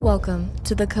Welcome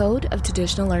to the Code of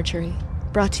Traditional Archery,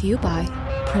 brought to you by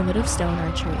Primitive Stone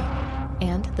Archery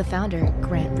and the founder,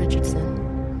 Grant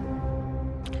Richardson.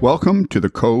 Welcome to the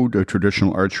Code of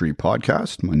Traditional Archery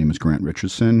podcast. My name is Grant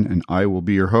Richardson, and I will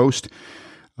be your host.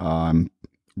 I'm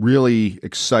really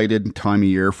excited time of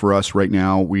year for us right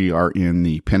now. We are in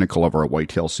the pinnacle of our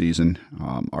whitetail season.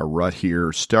 Our rut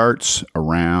here starts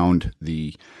around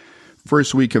the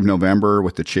first week of November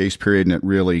with the chase period, and it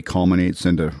really culminates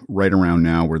into right around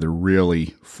now where they're really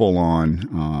full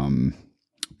on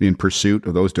in pursuit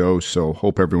of those does. So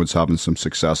hope everyone's having some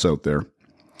success out there.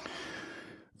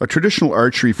 A traditional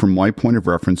archery, from my point of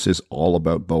reference, is all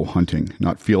about bow hunting,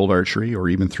 not field archery or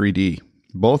even 3D,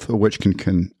 both of which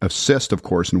can assist, of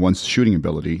course, in one's shooting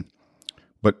ability,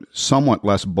 but somewhat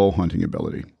less bow hunting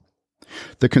ability.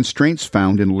 The constraints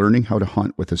found in learning how to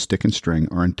hunt with a stick and string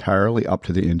are entirely up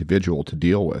to the individual to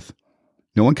deal with.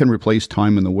 No one can replace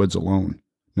time in the woods alone.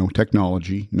 No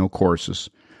technology, no courses,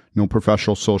 no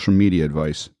professional social media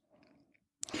advice.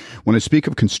 When I speak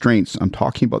of constraints, I'm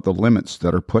talking about the limits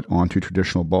that are put onto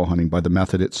traditional bow hunting by the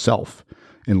method itself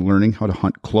in learning how to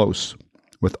hunt close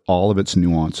with all of its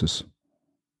nuances.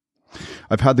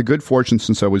 I've had the good fortune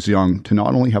since I was young to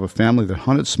not only have a family that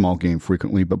hunted small game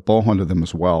frequently, but bow hunted them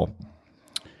as well.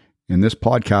 And this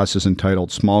podcast is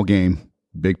entitled Small Game,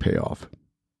 Big Payoff.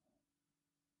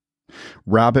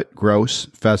 Rabbit, grouse,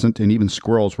 pheasant, and even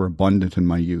squirrels were abundant in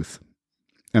my youth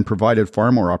and provided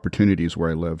far more opportunities where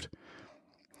I lived.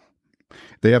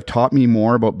 They have taught me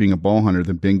more about being a bow hunter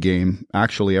than big game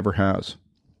actually ever has.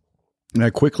 And I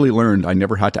quickly learned I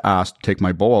never had to ask to take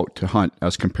my bow out to hunt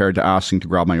as compared to asking to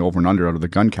grab my over and under out of the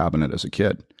gun cabinet as a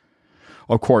kid.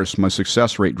 Of course, my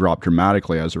success rate dropped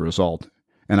dramatically as a result.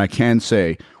 And I can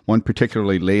say, one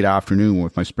particularly late afternoon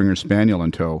with my Springer Spaniel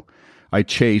in tow, I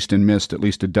chased and missed at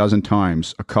least a dozen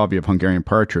times a covey of Hungarian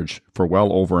partridge for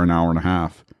well over an hour and a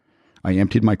half. I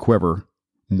emptied my quiver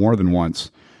more than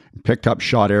once, picked up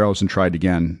shot arrows and tried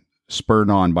again, spurred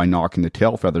on by knocking the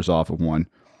tail feathers off of one.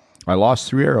 I lost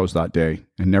 3 arrows that day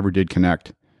and never did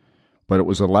connect, but it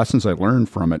was the lessons I learned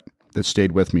from it that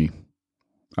stayed with me.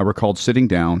 I recalled sitting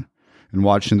down and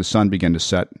watching the sun begin to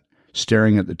set,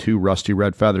 staring at the 2 rusty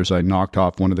red feathers I knocked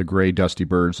off one of the gray dusty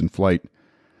birds in flight.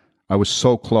 I was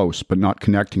so close, but not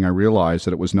connecting. I realized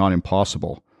that it was not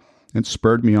impossible. It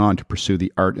spurred me on to pursue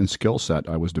the art and skill set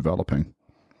I was developing.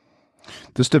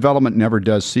 This development never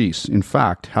does cease. In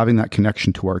fact, having that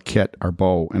connection to our kit, our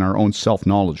bow, and our own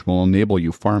self-knowledge will enable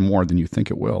you far more than you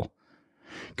think it will.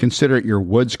 Consider it your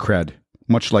woods cred,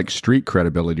 much like street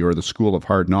credibility or the school of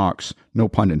hard knocks, no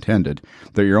pun intended,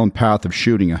 that your own path of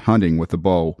shooting and hunting with the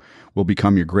bow will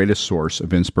become your greatest source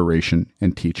of inspiration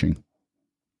and teaching.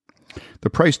 The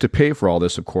price to pay for all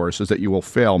this, of course, is that you will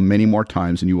fail many more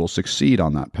times than you will succeed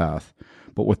on that path.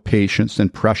 But with patience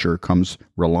and pressure comes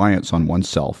reliance on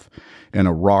oneself and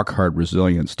a rock-hard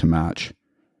resilience to match.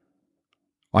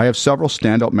 I have several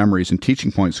standout memories, and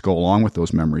teaching points go along with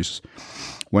those memories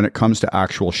when it comes to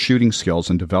actual shooting skills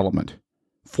and development.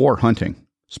 For hunting,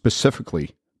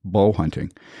 specifically bow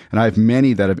hunting, and I have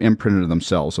many that have imprinted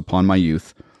themselves upon my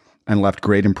youth and left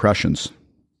great impressions.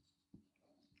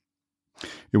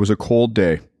 It was a cold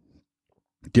day.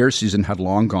 Deer season had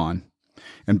long gone,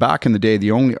 and back in the day,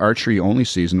 the only archery-only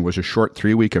season was a short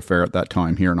 3-week affair at that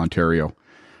time here in Ontario.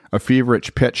 A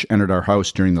feverish pitch entered our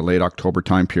house during the late October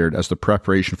time period as the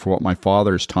preparation for what my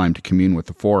father's time to commune with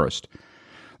the forest.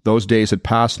 Those days had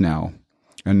passed now,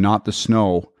 and not the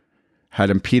snow had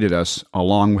impeded us,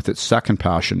 along with its second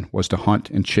passion was to hunt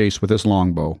and chase with his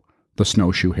longbow, the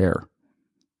snowshoe hare.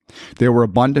 They were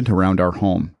abundant around our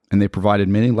home, and they provided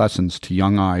many lessons to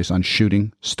young eyes on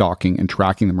shooting, stalking, and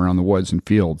tracking them around the woods and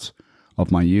fields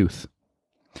of my youth.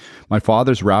 My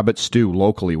father's rabbit stew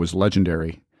locally was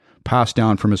legendary, passed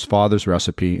down from his father's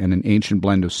recipe and an ancient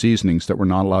blend of seasonings that were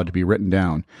not allowed to be written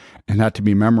down and had to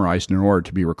be memorized in order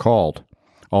to be recalled,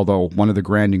 although one of the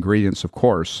grand ingredients, of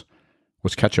course,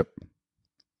 was ketchup.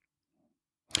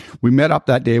 We met up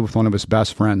that day with one of his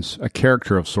best friends, a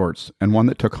character of sorts, and one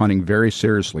that took hunting very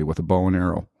seriously with a bow and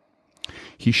arrow.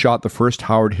 He shot the first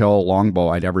Howard Hill longbow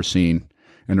I'd ever seen,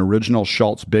 an original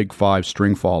Schultz Big 5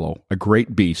 string follow, a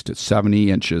great beast at 70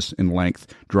 inches in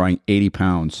length, drawing 80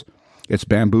 pounds. Its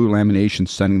bamboo lamination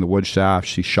sending the wood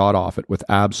shafts he shot off it with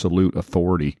absolute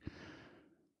authority.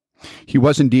 He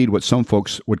was indeed what some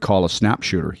folks would call a snap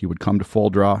shooter. He would come to full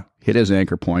draw, hit his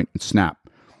anchor point, and snap.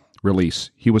 Release.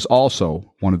 He was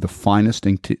also one of the finest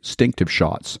instinctive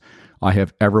shots I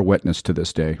have ever witnessed to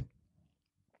this day.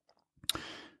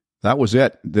 That was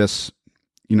it. This,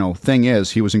 thing is,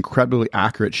 he was incredibly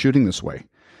accurate shooting this way.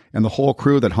 And the whole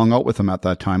crew that hung out with him at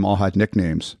that time all had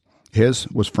nicknames. His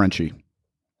was Frenchie.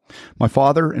 My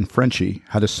father and Frenchie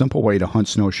had a simple way to hunt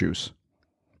snowshoes.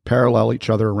 Parallel each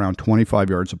other around 25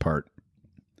 yards apart.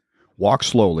 Walk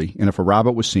slowly, and if a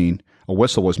rabbit was seen, a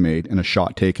whistle was made and a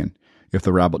shot taken. If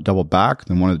the rabbit doubled back,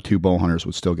 then one of the two bow hunters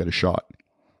would still get a shot.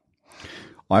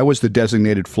 I was the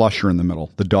designated flusher in the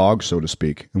middle, the dog, so to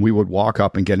speak, and we would walk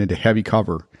up and get into heavy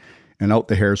cover, and out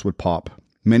the hares would pop.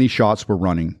 Many shots were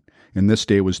running, and this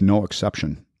day was no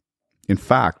exception. In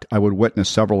fact, I would witness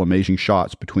several amazing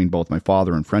shots between both my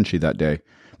father and Frenchie that day,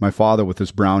 my father with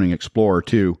his Browning Explorer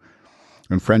 2,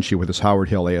 and Frenchie with his Howard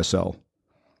Hill ASL.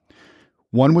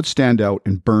 One would stand out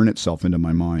and burn itself into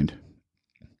my mind.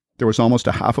 There was almost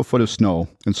a half a foot of snow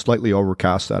and slightly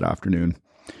overcast that afternoon,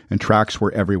 and tracks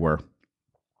were everywhere.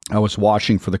 I was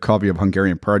watching for the covey of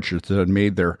Hungarian partridge that had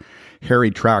made their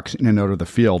harried tracks in and out of the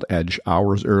field edge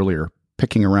hours earlier,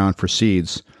 picking around for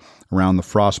seeds around the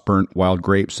frost-burnt wild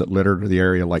grapes that littered the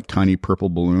area like tiny purple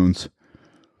balloons.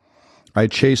 I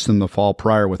had chased them the fall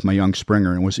prior with my young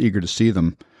Springer and was eager to see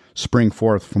them spring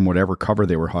forth from whatever cover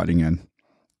they were hiding in.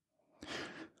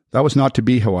 That was not to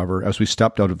be, however, as we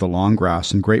stepped out of the long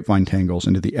grass and grapevine tangles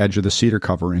into the edge of the cedar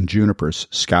cover and junipers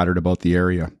scattered about the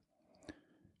area.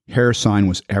 Hare sign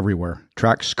was everywhere.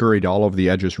 Tracks scurried all over the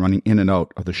edges, running in and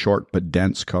out of the short but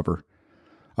dense cover.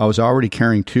 I was already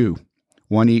carrying two,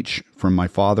 one each from my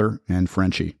father and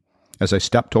Frenchie. As I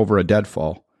stepped over a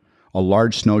deadfall, a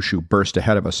large snowshoe burst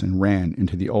ahead of us and ran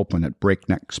into the open at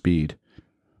breakneck speed.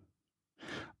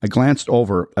 I glanced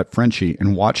over at Frenchie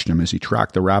and watched him as he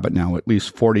tracked the rabbit now at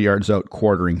least 40 yards out,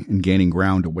 quartering and gaining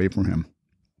ground away from him.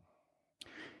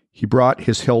 He brought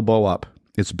his hill bow up,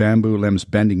 its bamboo limbs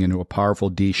bending into a powerful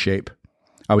D shape.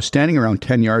 I was standing around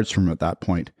 10 yards from him at that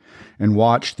point and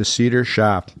watched the cedar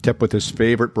shaft tip with his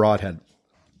favorite broadhead,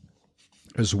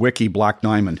 his Wiki Black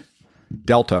Diamond,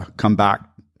 Delta, come back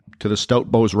to the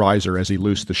stout bow's riser as he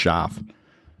loosed the shaft.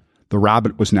 The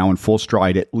rabbit was now in full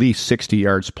stride, at least 60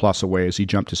 yards plus away as he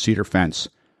jumped a cedar fence.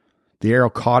 The arrow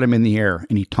caught him in the air,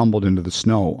 and he tumbled into the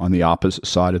snow on the opposite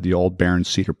side of the old barren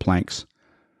cedar planks.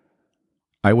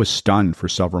 I was stunned for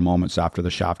several moments after the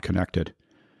shaft connected.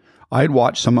 I had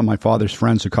watched some of my father's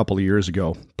friends a couple of years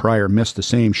ago, prior, miss the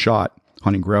same shot,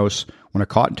 hunting grouse, when a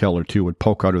cottontail or two would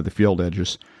poke out of the field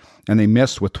edges, and they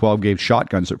missed with 12-gauge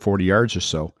shotguns at 40 yards or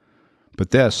so.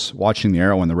 But this, watching the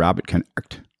arrow and the rabbit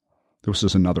connect, this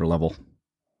is another level.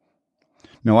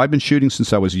 Now, I've been shooting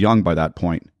since I was young by that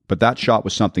point, but that shot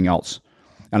was something else,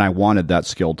 and I wanted that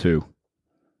skill too.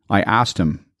 I asked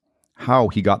him how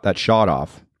he got that shot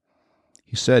off.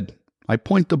 He said, "I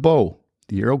point the bow.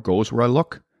 The arrow goes where I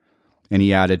look." And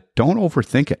he added, "Don't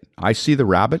overthink it. I see the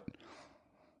rabbit.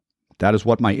 That is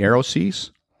what my arrow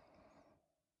sees.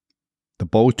 The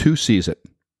bow too sees it."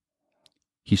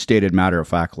 He stated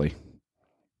matter-of-factly,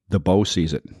 "The bow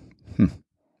sees it."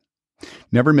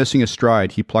 Never missing a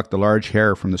stride, he plucked the large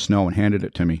hare from the snow and handed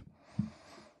it to me.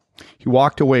 He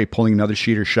walked away, pulling another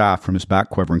cedar shaft from his back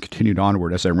quiver, and continued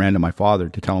onward as I ran to my father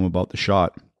to tell him about the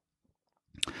shot.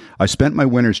 I spent my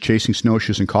winters chasing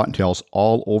snowshoes and cottontails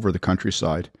all over the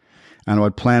countryside, and I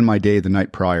would plan my day the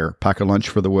night prior, pack a lunch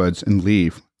for the woods, and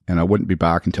leave, and I wouldn't be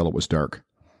back until it was dark.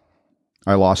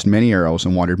 I lost many arrows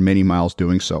and wandered many miles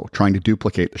doing so, trying to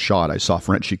duplicate the shot I saw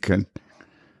Frenchie can.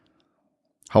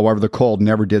 However, the cold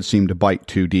never did seem to bite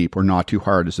too deep or not too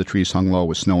hard as the trees hung low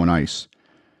with snow and ice,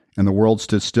 and the world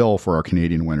stood still for our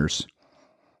Canadian winters.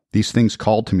 These things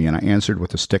called to me, and I answered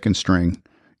with a stick and string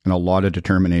and a lot of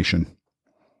determination.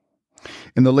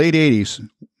 In the late 80s,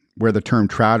 where the term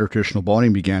trad or traditional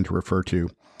boating began to refer to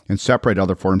and separate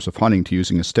other forms of hunting to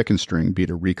using a stick and string, be it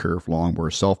a recurve, longbow,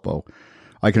 or self-bow,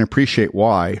 I can appreciate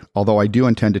why, although I do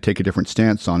intend to take a different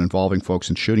stance on involving folks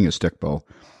in shooting a stick bow.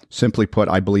 Simply put,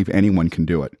 I believe anyone can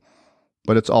do it.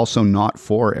 But it's also not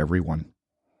for everyone.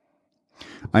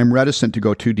 I am reticent to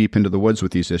go too deep into the woods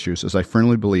with these issues, as I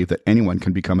firmly believe that anyone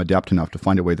can become adept enough to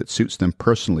find a way that suits them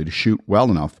personally to shoot well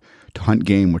enough to hunt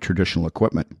game with traditional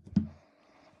equipment.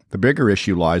 The bigger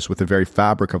issue lies with the very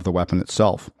fabric of the weapon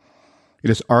itself. It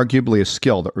is arguably a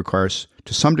skill that requires,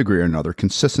 to some degree or another,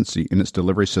 consistency in its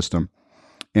delivery system,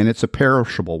 and it's a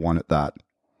perishable one at that.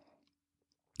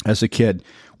 As a kid,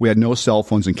 we had no cell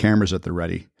phones and cameras at the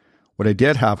ready. What I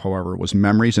did have, however, was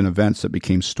memories and events that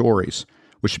became stories,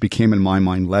 which became in my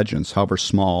mind legends, however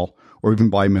small, or even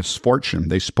by misfortune,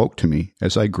 they spoke to me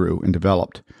as I grew and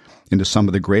developed into some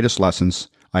of the greatest lessons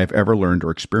I have ever learned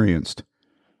or experienced.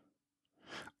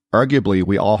 Arguably,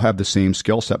 we all have the same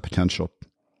skill set potential.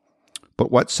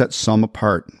 But what sets some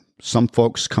apart? Some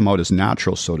folks come out as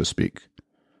natural, so to speak.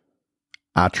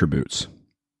 Attributes.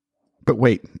 But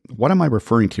wait, what am I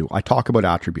referring to? I talk about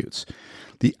attributes.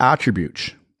 The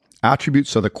attributes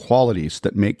are the qualities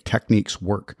that make techniques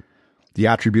work. The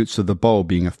attributes of the bow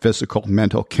being a physical,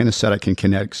 mental, kinesthetic, and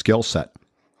kinetic skill set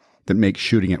that makes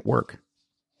shooting it work.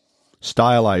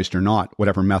 Stylized or not,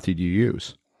 whatever method you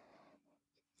use.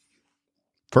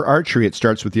 For archery, it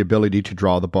starts with the ability to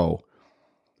draw the bow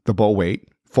weight,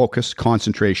 focus,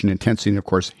 concentration, intensity, and of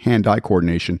course, hand-eye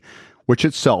coordination, which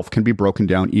itself can be broken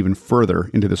down even further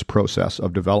into this process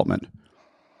of development.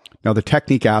 Now, the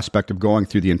technique aspect of going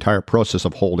through the entire process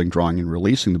of holding, drawing, and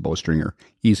releasing the bowstringer,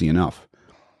 easy enough.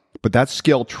 But that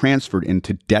skill transferred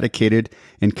into dedicated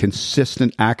and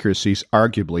consistent accuracies,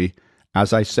 arguably,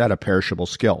 as I said, a perishable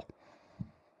skill.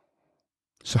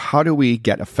 So how do we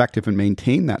get effective and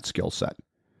maintain that skill set?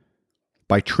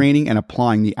 By training and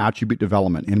applying the attribute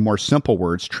development. In more simple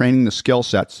words, training the skill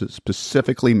sets that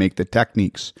specifically make the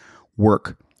techniques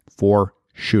work for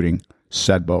shooting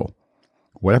said bow,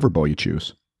 whatever bow you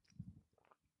choose.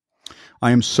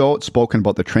 I am so outspoken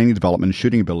about the training development and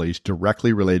shooting abilities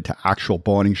directly related to actual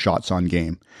bowhunting shots on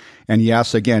game. And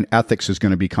yes, again, ethics is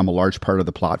going to become a large part of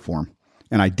the platform.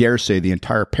 And I dare say the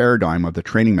entire paradigm of the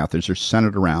training methods are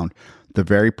centered around the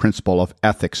very principle of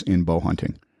ethics in bow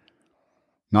hunting.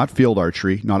 Not field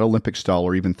archery, not Olympic style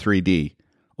or even 3D,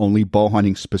 only bow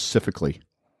hunting specifically.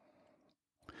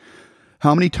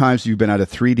 How many times have you been at a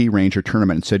 3D range or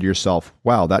tournament and said to yourself,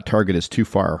 wow, that target is too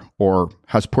far, or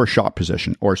has poor shot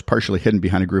position, or is partially hidden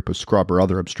behind a group of scrub or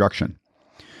other obstruction?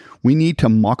 We need to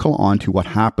muckle on to what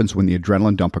happens when the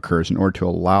adrenaline dump occurs in order to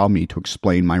allow me to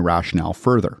explain my rationale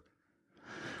further.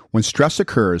 When stress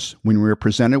occurs, when we are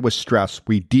presented with stress,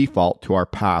 we default to our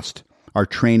past, our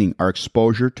training, our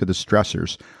exposure to the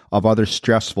stressors of other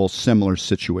stressful, similar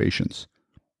situations.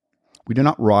 We do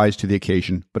not rise to the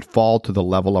occasion, but fall to the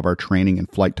level of our training and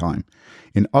flight time.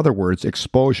 In other words,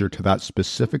 exposure to that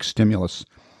specific stimulus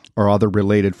or other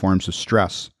related forms of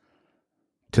stress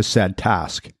to said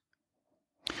task.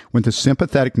 When the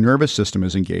sympathetic nervous system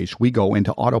is engaged, we go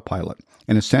into autopilot,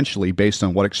 and essentially, based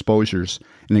on what exposures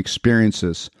and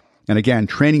experiences, and again,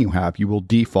 training you have, you will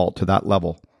default to that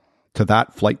level, to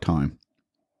that flight time.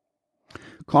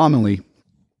 Commonly,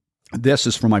 this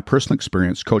is from my personal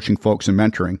experience coaching folks and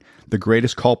mentoring, the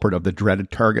greatest culprit of the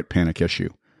dreaded target panic issue.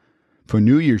 For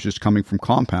new users coming from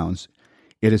compounds,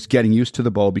 it is getting used to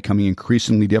the bow becoming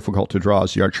increasingly difficult to draw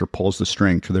as the archer pulls the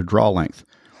string to their draw length,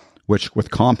 which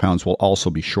with compounds will also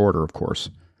be shorter, of course.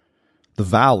 The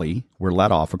valley, where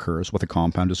let-off occurs with a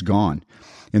compound, is gone,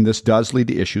 and this does lead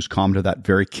to issues common to that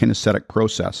very kinesthetic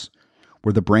process,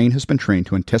 where the brain has been trained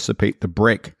to anticipate the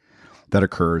break that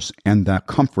occurs and the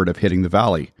comfort of hitting the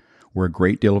valley, where a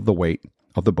great deal of the weight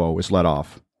of the bow is let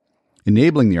off,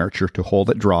 enabling the archer to hold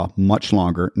it draw much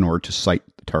longer in order to sight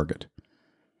the target.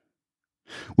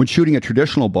 When shooting a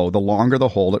traditional bow, the longer the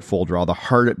hold at full draw, the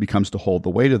harder it becomes to hold the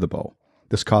weight of the bow.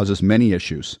 This causes many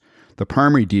issues, the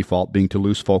primary default being to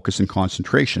lose focus and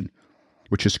concentration,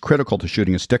 which is critical to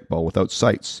shooting a stick bow without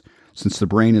sights, since the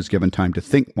brain is given time to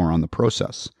think more on the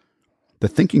process. The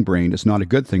thinking brain is not a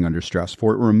good thing under stress,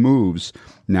 for it removes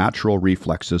natural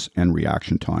reflexes and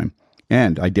reaction time,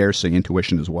 and I dare say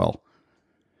intuition as well.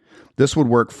 This would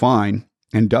work fine,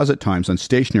 and does at times on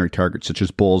stationary targets such as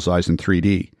bullseyes in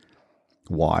 3D.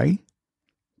 Why?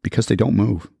 Because they don't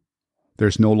move.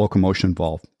 There's no locomotion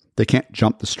involved. They can't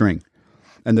jump the string.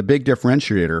 And the big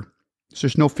differentiator is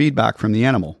there's no feedback from the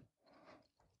animal.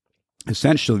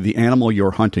 Essentially, the animal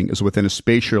you're hunting is within a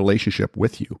spatial relationship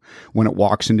with you when it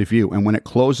walks into view, and when it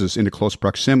closes into close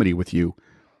proximity with you,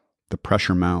 the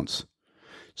pressure mounts.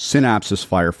 Synapses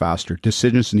fire faster,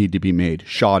 decisions need to be made,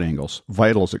 shot angles,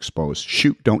 vitals exposed,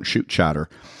 shoot, don't shoot chatter.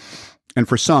 And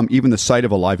for some, even the sight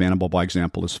of a live animal, by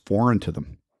example, is foreign to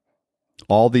them.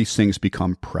 All these things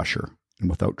become pressure. And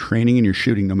without training in your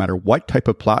shooting, no matter what type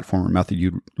of platform or method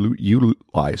you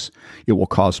utilize, it will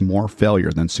cause more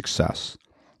failure than success,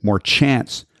 more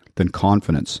chance than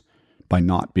confidence by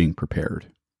not being prepared.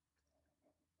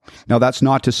 Now, that's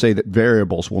not to say that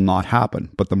variables will not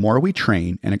happen, but the more we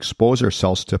train and expose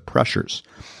ourselves to pressures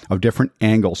of different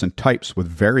angles and types with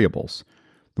variables,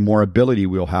 the more ability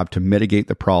we will have to mitigate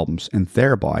the problems and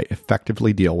thereby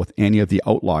effectively deal with any of the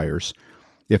outliers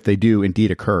if they do indeed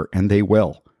occur, and they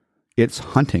will. It's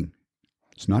hunting.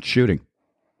 It's not shooting.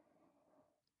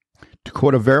 To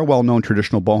quote a very well-known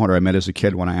traditional bow hunter I met as a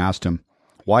kid, when I asked him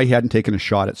why he hadn't taken a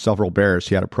shot at several bears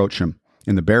he had approached him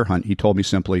in the bear hunt, he told me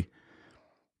simply,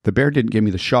 "The bear didn't give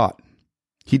me the shot.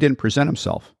 He didn't present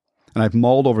himself." And I've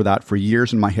mulled over that for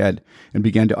years in my head and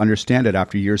began to understand it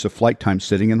after years of flight time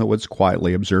sitting in the woods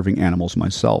quietly observing animals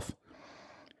myself.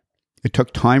 It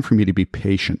took time for me to be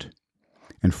patient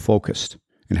and focused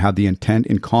and have the intent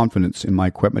and confidence in my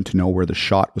equipment to know where the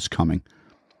shot was coming,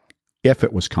 if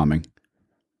it was coming,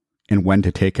 and when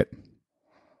to take it.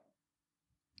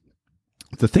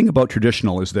 The thing about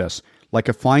traditional is this: like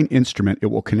a fine instrument, it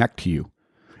will connect to you,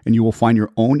 and you will find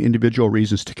your own individual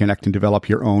reasons to connect and develop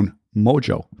your own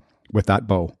mojo with that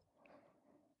bow.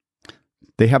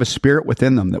 They have a spirit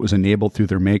within them that was enabled through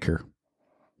their maker,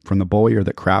 from the bowyer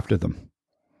that crafted them.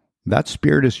 That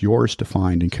spirit is yours to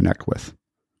find and connect with,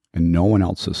 and no one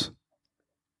else's.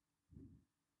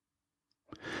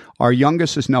 Our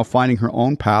youngest is now finding her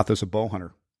own path as a bow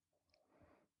hunter.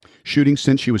 Shooting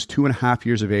since she was 2.5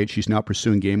 years of age, she's now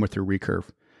pursuing game with her recurve.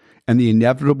 And the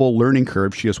inevitable learning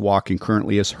curve she is walking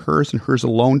currently is hers and hers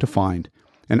alone to find,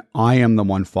 and I am the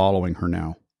one following her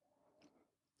now.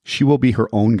 She will be her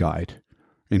own guide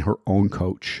and her own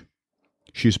coach.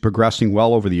 She's progressing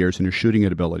well over the years in her shooting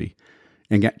ability,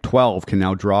 and at 12 can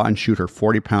now draw and shoot her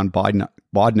 40-pound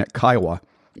Bodnet Kiowa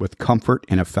with comfort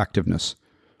and effectiveness.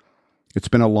 It's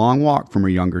been a long walk from her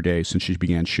younger days since she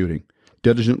began shooting,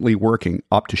 diligently working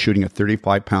up to shooting a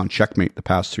 35-pound checkmate the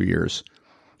past 3 years.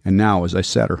 And now, as I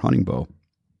said, her hunting bow.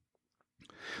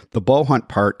 The bow hunt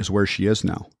part is where she is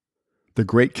now. The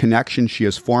great connection she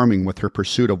is forming with her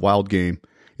pursuit of wild game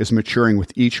is maturing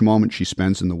with each moment she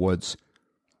spends in the woods.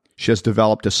 She has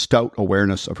developed a stout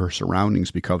awareness of her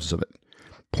surroundings because of it,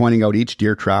 pointing out each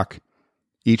deer track,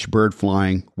 each bird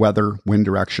flying, weather, wind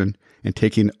direction, and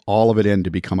taking all of it in to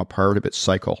become a part of its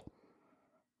cycle.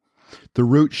 The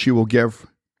route she will give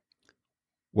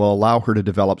will allow her to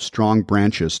develop strong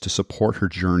branches to support her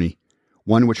journey,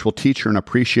 one which will teach her an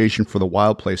appreciation for the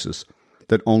wild places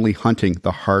that only hunting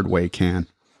the hard way can.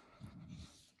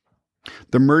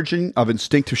 The merging of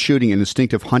instinctive shooting and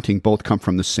instinctive hunting both come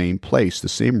from the same place, the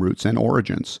same roots and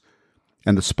origins,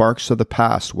 and the sparks of the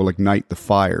past will ignite the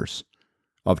fires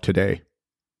of today.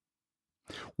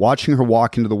 Watching her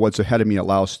walk into the woods ahead of me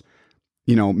allows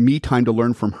me time to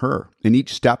learn from her, and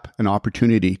each step an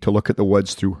opportunity to look at the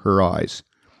woods through her eyes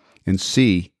and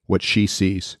see what she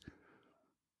sees.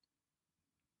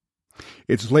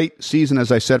 It's late season,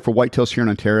 as I said, for whitetails here in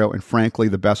Ontario, and frankly,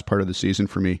 the best part of the season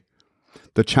for me.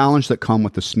 The challenge that come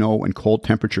with the snow and cold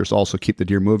temperatures also keep the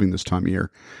deer moving this time of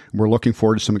year, and we're looking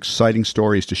forward to some exciting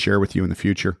stories to share with you in the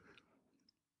future.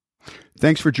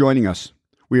 Thanks for joining us.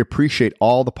 We appreciate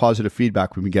all the positive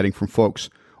feedback we've been getting from folks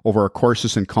over our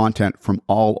courses and content from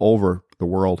all over the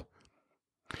world.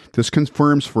 This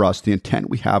confirms for us the intent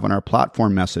we have on our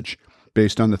platform message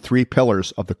based on the 3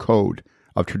 pillars of the code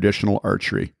of traditional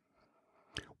archery: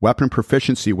 weapon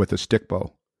proficiency with a stick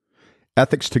bow,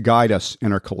 ethics to guide us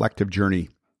in our collective journey,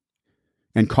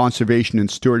 and conservation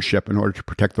and stewardship in order to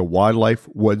protect the wildlife,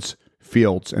 woods,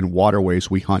 fields, and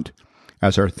waterways we hunt,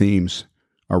 as our themes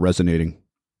are resonating.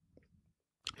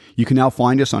 You can now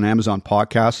find us on Amazon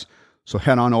Podcasts, so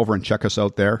head on over and check us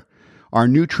out there. Our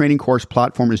new training course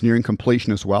platform is nearing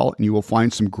completion as well, and you will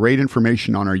find some great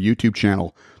information on our YouTube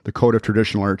channel, The Code of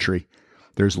Traditional Archery.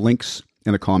 There's links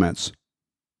in the comments.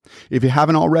 If you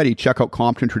haven't already, check out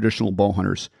Compton Traditional Bow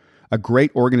Hunters, a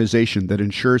great organization that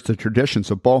ensures the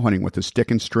traditions of bow hunting with a stick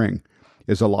and string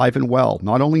is alive and well,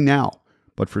 not only now,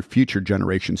 but for future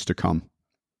generations to come.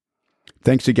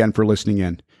 Thanks again for listening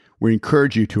in. We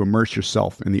encourage you to immerse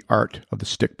yourself in the art of the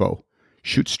stick bow.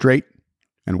 Shoot straight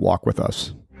and walk with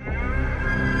us.